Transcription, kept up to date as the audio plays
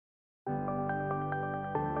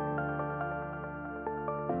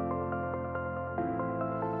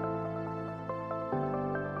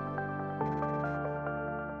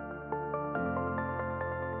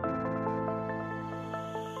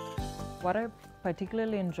What I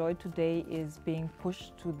particularly enjoyed today is being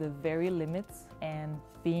pushed to the very limits and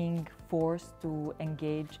being forced to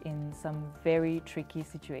engage in some very tricky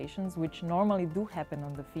situations, which normally do happen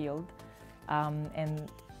on the field.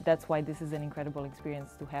 And that's why this is an incredible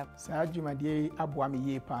experience to have. Adwumadie aboa me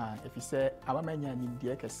yie pa efise abamanya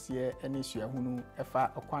nimdie kese ene suahunu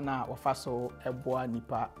efa okwana ofa so eboa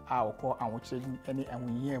nipa a okọ anwoche ene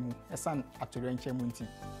ahunhia mu esan atorenche mu nti.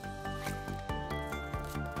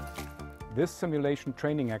 This simulation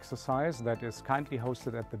training exercise that is kindly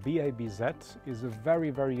hosted at the BABZ is a very,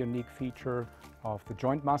 very unique feature of the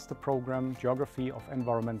Joint Master Program, Geography of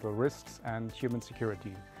Environmental Risks and Human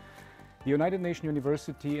Security. The United Nations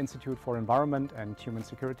University Institute for Environment and Human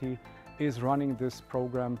Security is running this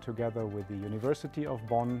program together with the University of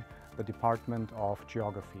Bonn, the Department of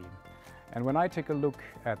Geography. And when I take a look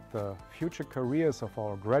at the future careers of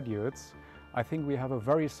our graduates, I think we have a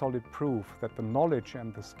very solid proof that the knowledge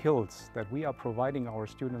and the skills that we are providing our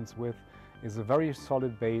students with is a very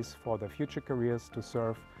solid base for their future careers to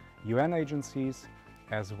serve UN agencies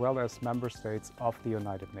as well as member states of the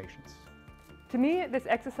United Nations. To me, this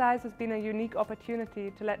exercise has been a unique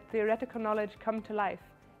opportunity to let theoretical knowledge come to life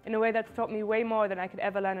in a way that's taught me way more than I could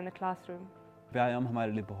ever learn in a classroom. व्यायाम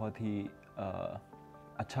हमारे लिए बहुत ही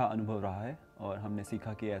अच्छा अनुभव रहा है और हमने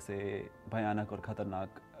सीखा कि ऐसे भयानक और ख़तरनाक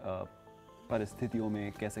परिस्थितियों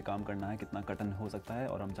में कैसे काम करना है, कितना कठिन हो सकता है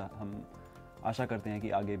और हम आशा करते हैं कि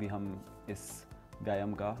आगे भी हम इस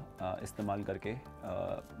व्यायाम का इस्तेमाल करके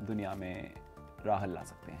दुनिया में राह ला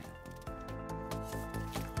सकते हैं।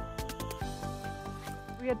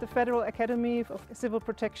 We are at the Federal Academy of Civil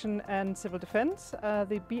Protection and Civil Defense,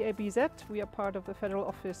 the BABZ. We are part of the Federal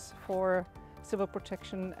Office for Civil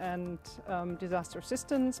Protection and Disaster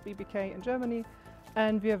Assistance, BBK in Germany.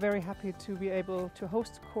 And we are very happy to be able to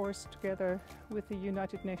host a course together with the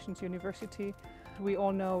United Nations University. We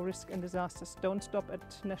all know risk and disasters don't stop at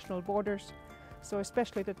national borders. So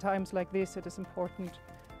especially at times like this, it is important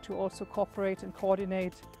to also cooperate and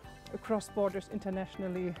coordinate across borders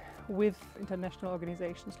internationally with international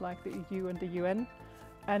organizations like the EU and the UN.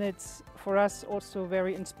 And it's for us also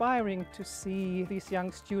very inspiring to see these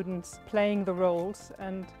young students playing the roles,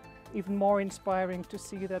 and even more inspiring to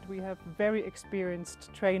see that we have very experienced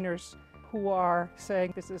trainers who are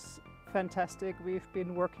saying this is fantastic. We've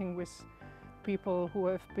been working with people who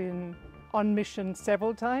have been on mission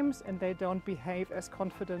several times and they don't behave as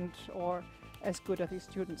confident or as good as these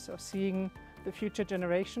students. So seeing the future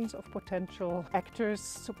generations of potential actors,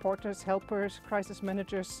 supporters, helpers, crisis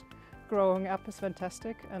managers growing up is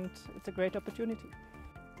fantastic, and it's a great opportunity.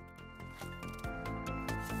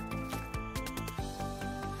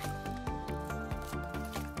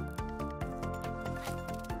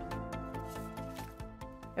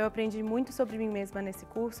 Eu aprendi muito sobre mim mesma nesse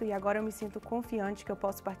curso e agora eu me sinto confiante que eu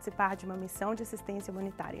posso participar de uma missão de assistência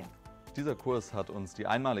humanitária. Dieser Kurs hat uns die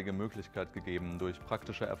einmalige Möglichkeit gegeben, durch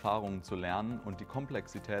praktische Erfahrungen zu lernen und die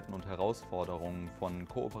Komplexitäten und Herausforderungen von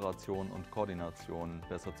Kooperation und Koordination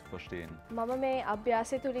besser zu verstehen. මම මේ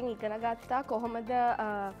අභ්‍යාසය තුලින් ඉගෙන ගත්තා කොහොමද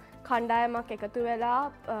කණ්ඩායමක් එකතු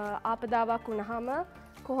වෙලා ආපදාවක් වුණාම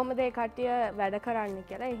කොහොමද ඒ කට්ටිය වැඩ කරන්නේ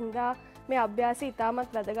කියලා. ඒ හින්දා මේ අභ්‍යාසය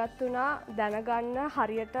ඉතාමත් වැදගත් වුණා දැනගන්න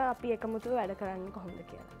හරියට අපි එකමුතුව වැඩ කරන්නේ කොහොමද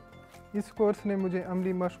කියලා. इस कोर्स ने मुझे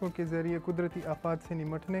अमली मशकों के ज़रिए कुदरती आफात से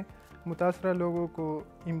निमटने, मुतासरा लोगों को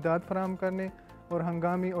इमदाद फराहम करने और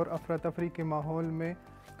हंगामी और अफरा तफरी के माहौल में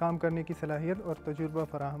काम करने की सलाहियत और तजुर्बा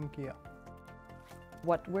फराहम किया।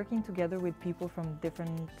 What working together with people from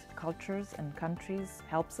different cultures and countries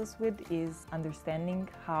helps us with is understanding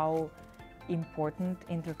how important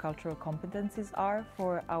intercultural competencies are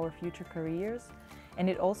for our future careers, and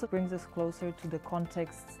it also brings us closer to the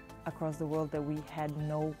contexts across the world that we had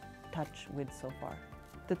no touch with so far.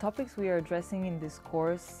 The topics we are addressing in this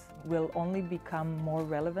course will only become more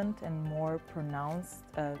relevant and more pronounced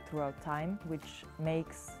throughout time, which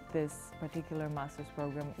makes this particular master's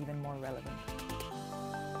program even more relevant.